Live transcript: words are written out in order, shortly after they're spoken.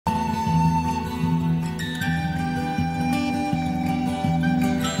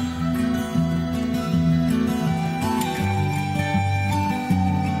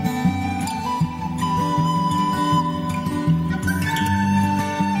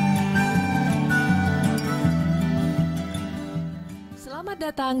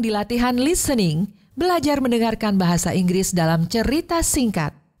Selamat datang di latihan listening, belajar mendengarkan bahasa Inggris dalam cerita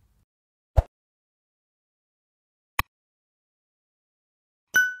singkat.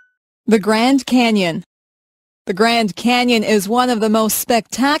 The Grand Canyon. The Grand Canyon is one of the most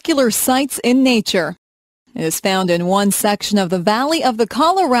spectacular sights in nature. It is found in one section of the valley of the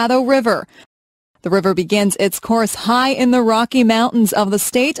Colorado River. The river begins its course high in the Rocky Mountains of the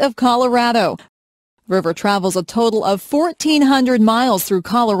state of Colorado. The river travels a total of 1,400 miles through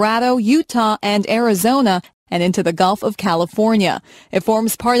Colorado, Utah, and Arizona, and into the Gulf of California. It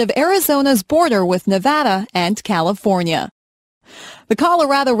forms part of Arizona's border with Nevada and California. The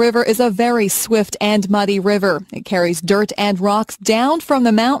Colorado River is a very swift and muddy river. It carries dirt and rocks down from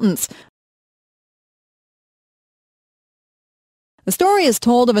the mountains. The story is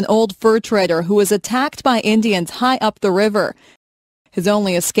told of an old fur trader who was attacked by Indians high up the river. His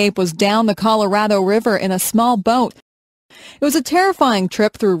only escape was down the Colorado River in a small boat. It was a terrifying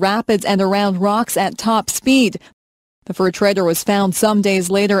trip through rapids and around rocks at top speed. The fur trader was found some days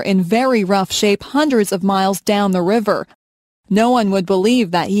later in very rough shape hundreds of miles down the river. No one would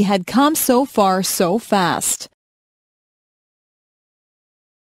believe that he had come so far so fast.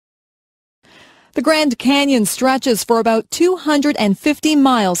 The Grand Canyon stretches for about 250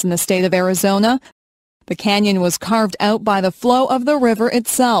 miles in the state of Arizona. The canyon was carved out by the flow of the river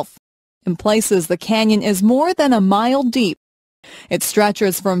itself. In places, the canyon is more than a mile deep. It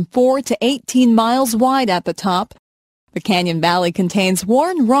stretches from 4 to 18 miles wide at the top. The canyon valley contains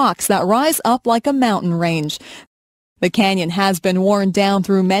worn rocks that rise up like a mountain range. The canyon has been worn down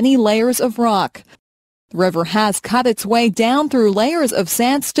through many layers of rock. The river has cut its way down through layers of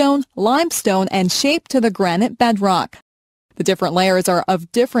sandstone, limestone, and shaped to the granite bedrock. The different layers are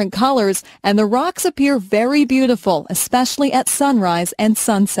of different colors, and the rocks appear very beautiful, especially at sunrise and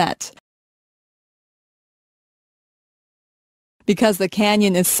sunset. Because the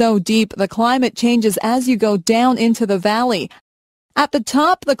canyon is so deep, the climate changes as you go down into the valley. At the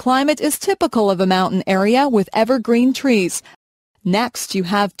top, the climate is typical of a mountain area with evergreen trees. Next, you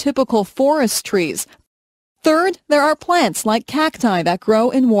have typical forest trees. Third, there are plants like cacti that grow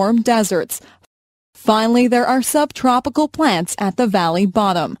in warm deserts. Finally, there are subtropical plants at the valley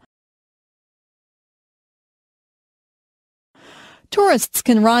bottom. Tourists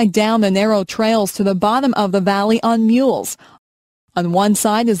can ride down the narrow trails to the bottom of the valley on mules. On one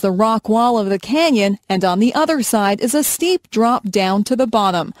side is the rock wall of the canyon, and on the other side is a steep drop down to the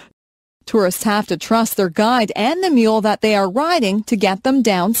bottom. Tourists have to trust their guide and the mule that they are riding to get them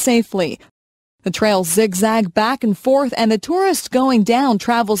down safely. The trails zigzag back and forth, and the tourist going down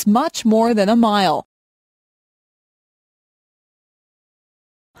travels much more than a mile.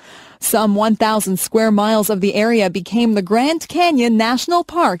 Some 1,000 square miles of the area became the Grand Canyon National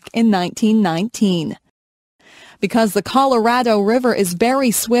Park in 1919. Because the Colorado River is very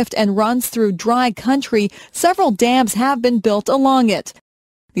swift and runs through dry country, several dams have been built along it.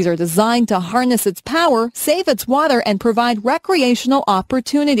 These are designed to harness its power, save its water, and provide recreational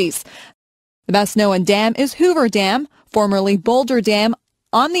opportunities. The best-known dam is Hoover Dam, formerly Boulder Dam,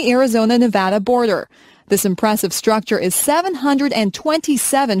 on the Arizona-Nevada border. This impressive structure is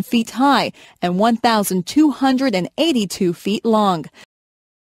 727 feet high and 1,282 feet long.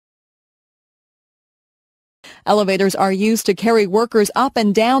 Elevators are used to carry workers up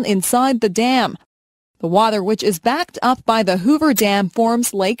and down inside the dam. The water, which is backed up by the Hoover Dam,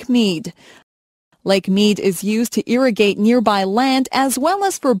 forms Lake Mead. Lake Mead is used to irrigate nearby land as well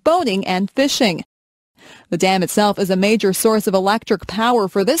as for boating and fishing. The dam itself is a major source of electric power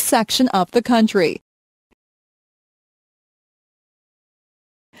for this section of the country.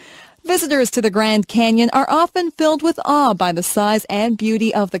 Visitors to the Grand Canyon are often filled with awe by the size and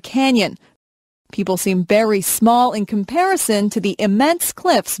beauty of the canyon. People seem very small in comparison to the immense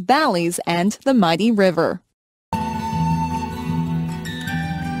cliffs, valleys, and the mighty river.